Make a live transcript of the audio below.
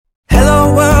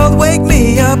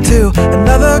up to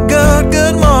another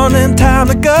good morning. Time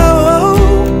to go.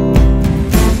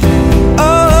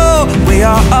 Oh, we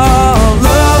are all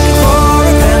looking for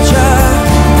adventure.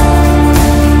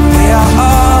 We are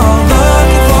all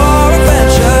looking for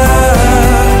adventure.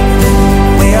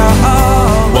 We are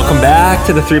all. Welcome back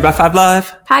to the 3x5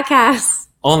 Live podcast.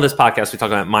 On this podcast, we talk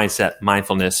about mindset,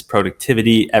 mindfulness,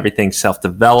 productivity, everything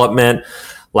self-development.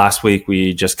 Last week,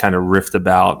 we just kind of riffed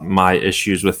about my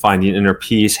issues with finding inner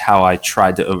peace, how I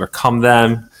tried to overcome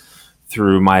them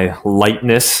through my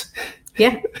lightness.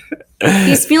 Yeah.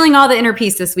 He's feeling all the inner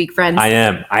peace this week, friends. I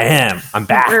am. I'm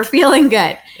back. We're feeling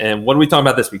good. And what are we talking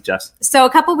about this week, Jess? So a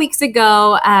couple weeks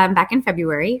ago, back in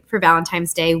February for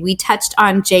Valentine's Day, we touched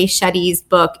on Jay Shetty's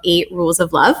book, 8 Rules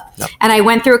of Love. Yep. And I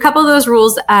went through a couple of those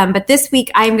rules. But this week,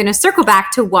 I'm going to circle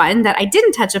back to one that I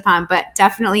didn't touch upon, but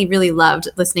definitely really loved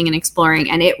listening and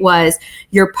exploring. And it was,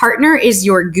 your partner is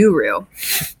your guru.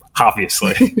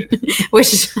 Obviously.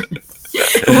 which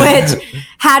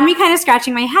had me kind of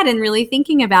scratching my head and really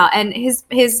thinking about, and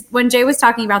his when Jay was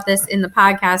talking about this in the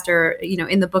podcast or,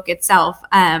 in the book itself,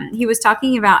 he was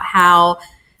talking about how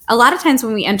a lot of times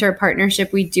when we enter a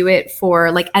partnership, we do it for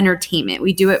like entertainment.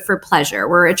 We do it for pleasure.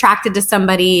 We're attracted to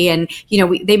somebody and,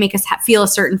 they make us feel a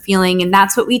certain feeling. And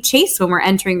that's what we chase when we're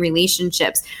entering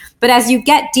relationships. But as you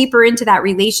get deeper into that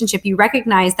relationship, you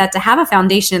recognize that to have a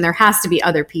foundation, there has to be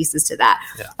other pieces to that.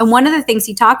 Yeah. And one of the things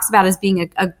he talks about as being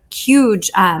a huge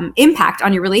impact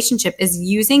on your relationship is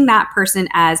using that person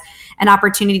as an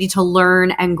opportunity to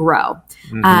learn and grow.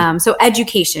 Mm-hmm. So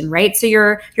education, right? So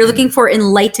you're looking for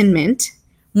enlightenment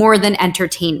more than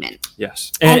entertainment. Yes.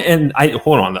 And I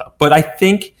hold on though. But I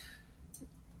think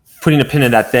putting a pin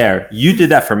in that there, you did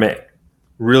that for me.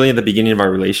 Really in the beginning of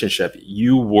our relationship,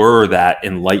 you were that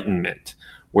enlightenment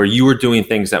where you were doing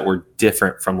things that were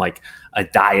different from like a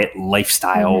diet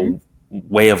lifestyle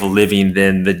way of living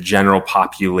than the general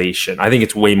population. I think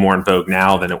it's way more in vogue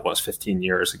now than it was 15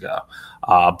 years ago.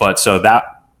 But so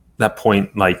that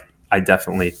point, like, I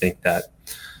definitely think that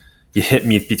you hit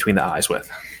me between the eyes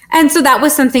with. And so that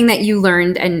was something that you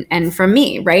learned and from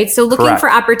me, right? So looking Correct.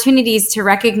 For opportunities to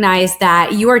recognize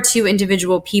that you are two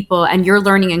individual people and you're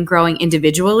learning and growing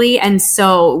individually. And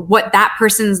so what that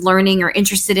person's learning or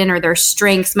interested in or their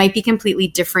strengths might be completely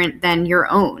different than your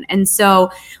own. And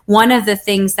so one of the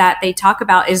things that they talk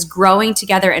about is growing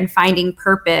together and finding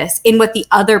purpose in what the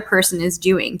other person is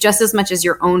doing, just as much as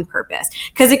your own purpose,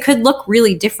 because it could look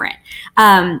really different.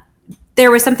 There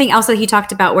was something else that he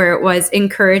talked about where it was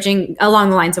encouraging, along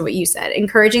the lines of what you said,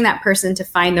 encouraging that person to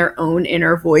find their own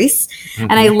inner voice. Mm-hmm.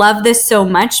 And I love this so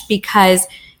much because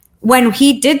when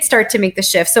he did start to make the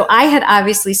shift, so I had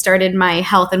obviously started my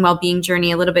health and well-being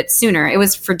journey a little bit sooner. It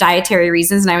was for dietary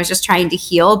reasons and I was just trying to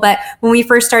heal. But when we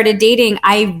first started dating,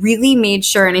 I really made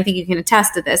sure, and I think you can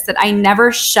attest to this, that I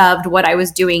never shoved what I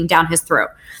was doing down his throat.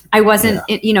 I wasn't,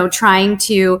 trying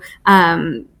to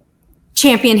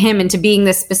champion him into being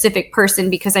this specific person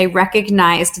because I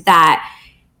recognized that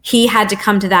he had to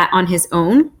come to that on his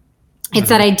own. It's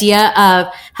that idea of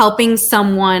helping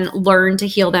someone learn to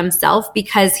heal themselves,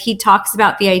 because he talks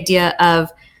about the idea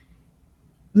of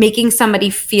making somebody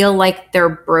feel like they're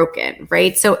broken,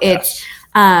 right? So it's,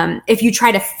 if you try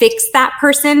to fix that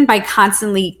person by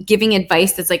constantly giving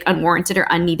advice that's like unwarranted or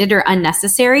unneeded or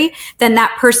unnecessary, then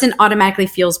that person automatically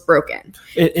feels broken.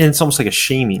 And it's almost like a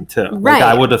shaming too. Right. Like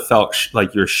I would have felt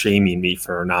like you're shaming me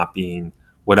for not being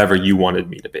whatever you wanted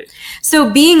me to be. So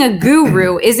being a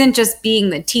guru isn't just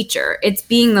being the teacher, it's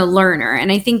being the learner.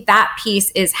 And I think that piece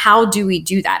is, how do we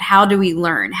do that? How do we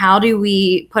learn? How do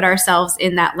we put ourselves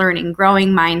in that learning, growing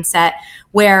mindset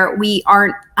where we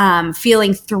aren't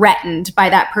feeling threatened by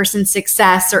that person's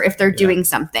success or if they're doing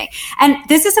something? And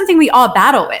this is something we all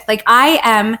battle with. Like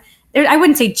I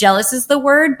wouldn't say jealous is the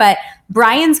word, but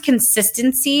Brian's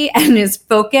consistency and his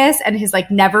focus and his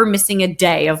like never missing a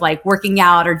day of like working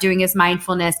out or doing his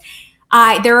mindfulness.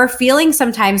 There are feelings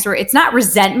sometimes where it's not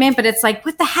resentment, but it's like,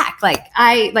 what the heck?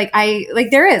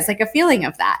 There is like a feeling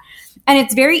of that. And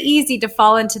it's very easy to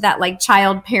fall into that like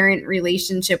child parent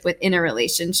relationship within a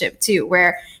relationship too,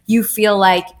 where you feel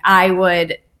like I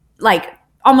would like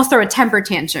almost throw a temper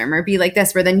tantrum or be like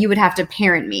this, where then you would have to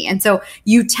parent me. And so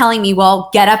you telling me, well,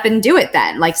 get up and do it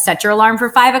then, like set your alarm for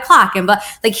 5 o'clock. And but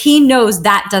like, he knows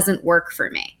that doesn't work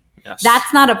for me. Yes.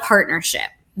 That's not a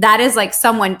partnership. That is like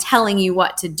someone telling you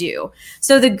what to do.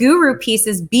 So the guru piece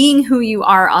is being who you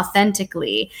are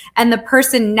authentically and the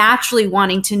person naturally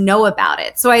wanting to know about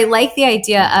it. So I like the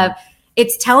idea of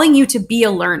it's telling you to be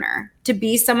a learner, to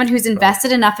be someone who's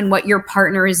invested enough in what your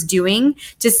partner is doing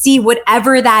to see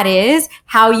whatever that is,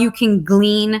 how you can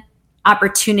glean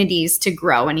opportunities to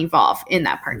grow and evolve in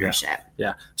that partnership.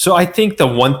 Yeah. So I think the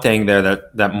one thing there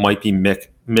that might be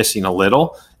missing a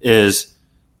little is,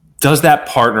 does that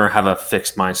partner have a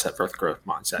fixed mindset versus growth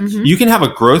mindset? Mm-hmm. You can have a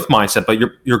growth mindset, but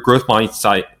your growth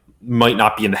mindset might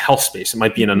not be in the health space. It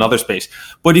might be in another space.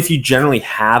 But if you generally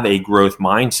have a growth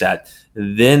mindset,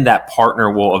 then that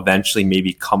partner will eventually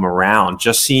maybe come around.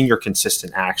 Just seeing your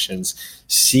consistent actions,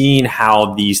 seeing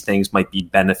how these things might be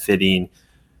benefiting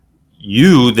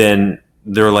you, then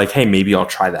they're like, hey, maybe I'll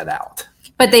try that out.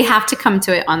 But they have to come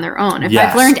to it on their own. If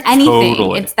Yes, I've learned anything,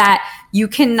 totally. it's that you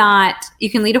can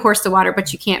lead a horse to water,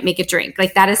 but you can't make it drink.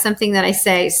 Like that is something that I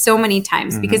say so many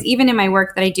times, because even in my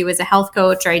work that I do as a health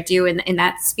coach, or I do in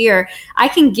that sphere, I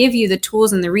can give you the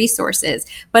tools and the resources,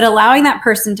 but allowing that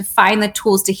person to find the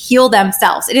tools to heal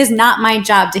themselves. It is not my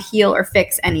job to heal or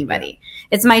fix anybody.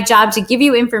 It's my job to give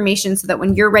you information so that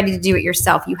when you're ready to do it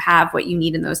yourself, you have what you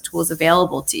need and those tools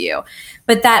available to you.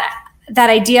 But that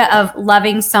idea of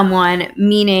loving someone,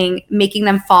 meaning making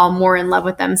them fall more in love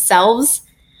with themselves.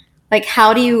 Like,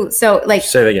 how do you, say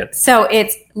it again. So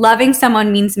it's loving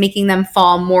someone means making them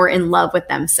fall more in love with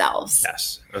themselves.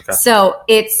 Yes. Okay. So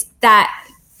it's that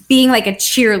being like a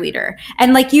cheerleader.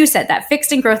 And like you said, that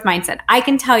fixed and growth mindset. I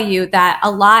can tell you that a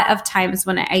lot of times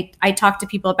when I talk to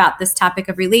people about this topic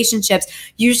of relationships,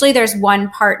 usually there's one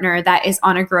partner that is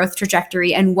on a growth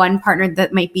trajectory and one partner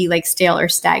that might be like stale or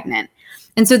stagnant.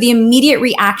 And so the immediate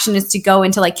reaction is to go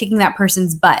into like kicking that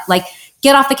person's butt, like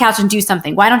get off the couch and do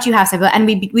something. Why don't you have something? And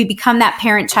we become that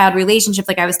parent-child relationship.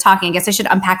 Like I was talking, I guess I should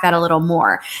unpack that a little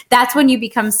more. That's when you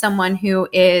become someone who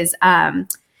is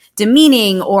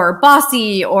demeaning or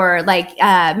bossy, or like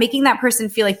making that person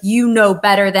feel like you know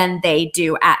better than they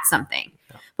do at something.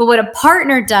 Yeah. But what a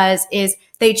partner does is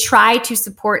they try to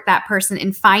support that person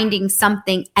in finding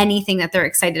something, anything that they're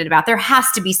excited about. There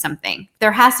has to be something.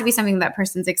 There has to be something that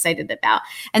person's excited about.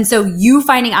 And so you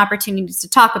finding opportunities to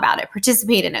talk about it,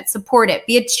 participate in it, support it,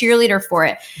 be a cheerleader for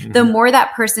it. Mm-hmm. The more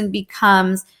that person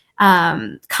becomes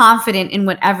confident in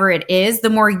whatever it is, the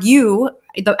more you,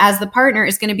 as the partner,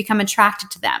 is going to become attracted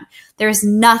to them. There's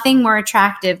nothing more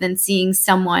attractive than seeing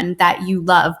someone that you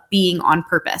love being on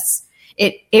purpose.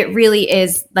 It really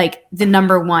is like the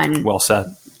number one. Well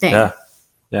said. Thing.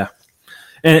 Yeah.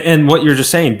 And what you're just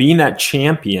saying, being that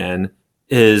champion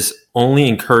is only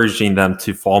encouraging them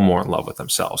to fall more in love with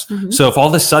themselves. Mm-hmm. So if all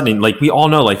of a sudden, like we all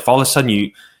know, like if all of a sudden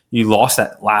you lost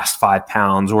that last 5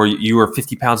 pounds, or you were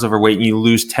 50 pounds overweight and you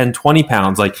lose 10, 20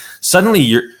 pounds, like suddenly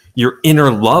your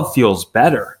inner love feels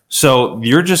better. So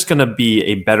you're just going to be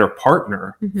a better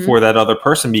partner mm-hmm. for that other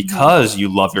person because you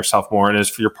love yourself more. And as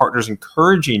for your partner's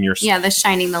encouraging yourself. Yeah, the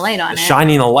shining the light on it.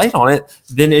 Shining the light on it,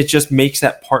 then it just makes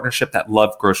that partnership, that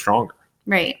love grow stronger.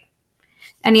 Right.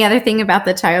 Any other thing about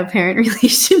the child-parent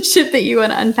relationship that you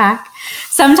want to unpack?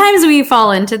 Sometimes we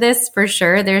fall into this for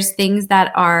sure. There's things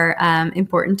that are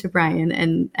important to Brian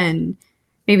and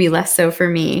maybe less so for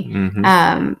me.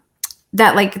 Mm-hmm.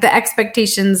 That like the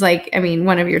expectations, like, I mean,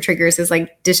 one of your triggers is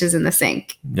like dishes in the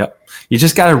sink. Yep. You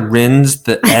just got to rinse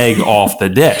the egg off the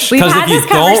dish. Because if you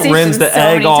don't rinse the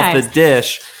egg off the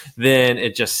dish, then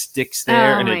it just sticks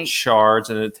there and it shards,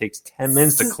 and it takes 10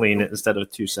 minutes to clean it instead of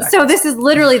 2 seconds. So this is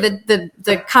literally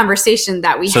the conversation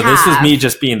that we have. So this is me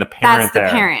just being the parent.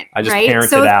 That's the parent, I just right? parented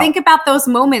so out. Think about those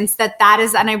moments that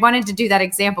is, and I wanted to do that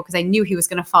example because I knew he was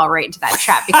going to fall right into that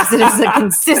trap because it is a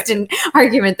consistent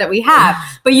argument that we have.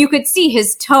 But you could see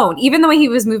his tone, even the way he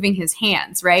was moving his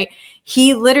hands, right?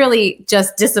 He literally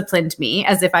just disciplined me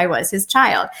as if I was his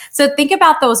child. So think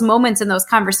about those moments and those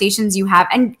conversations you have.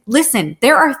 And listen,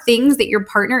 there are things that your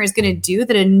partner is going to do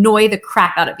that annoy the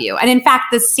crap out of you. And in fact,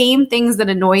 the same things that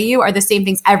annoy you are the same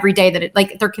things every day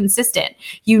that they're consistent.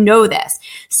 You know this.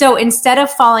 So instead of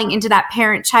falling into that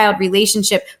parent-child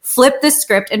relationship, flip the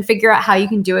script and figure out how you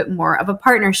can do it more of a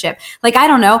partnership. Like, I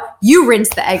don't know, you rinse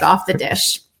the egg off the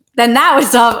dish. Then that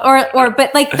was all,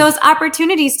 but like those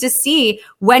opportunities to see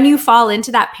when you fall into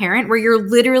that parent where you're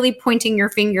literally pointing your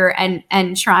finger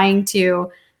and trying to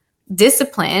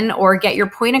discipline or get your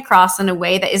point across in a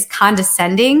way that is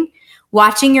condescending,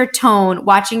 watching your tone,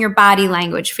 watching your body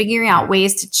language, figuring out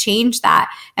ways to change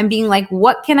that and being like,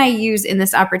 what can I use in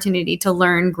this opportunity to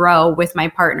learn, grow with my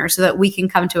partner so that we can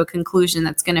come to a conclusion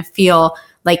that's going to feel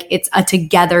like it's a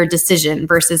together decision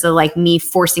versus a like me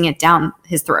forcing it down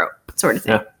his throat sort of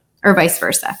thing. Yeah. Or vice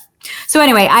versa. So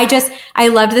anyway, I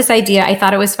loved this idea. I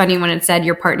thought it was funny when it said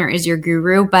your partner is your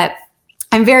guru, but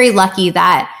I'm very lucky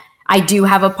that I do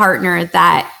have a partner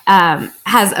that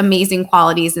has amazing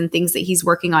qualities and things that he's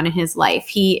working on in his life.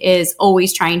 He is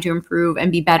always trying to improve and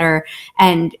be better.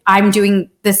 And I'm doing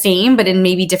the same, but in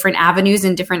maybe different avenues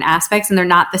and different aspects. And they're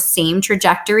not the same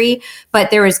trajectory,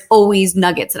 but there is always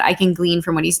nuggets that I can glean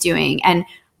from what he's doing and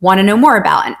want to know more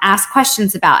about and ask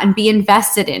questions about and be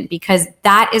invested in, because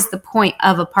that is the point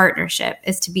of a partnership,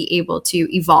 is to be able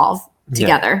to evolve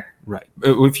together. Yeah, right.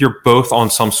 If you're both on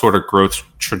some sort of growth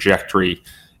trajectory,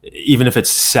 even if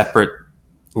it's separate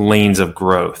lanes of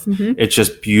growth, it's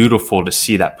just beautiful to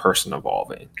see that person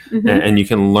evolving. And you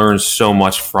can learn so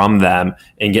much from them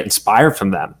and get inspired from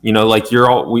them. You know, like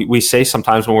we say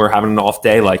sometimes when we're having an off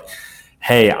day, like,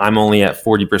 hey, I'm only at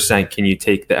 40%. Can you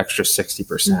take the extra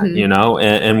 60%? You know,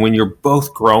 and when you're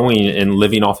both growing and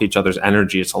living off each other's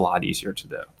energy, it's a lot easier to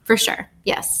do. For sure.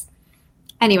 Yes.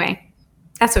 Anyway,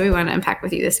 that's what we want to unpack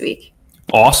with you this week.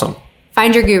 Awesome.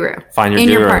 Find your guru. Find your and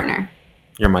guru. your partner.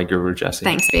 You're my guru, Jesse.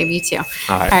 Thanks, babe. You too.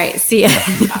 All right. See ya.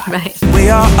 Bye. We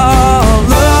are all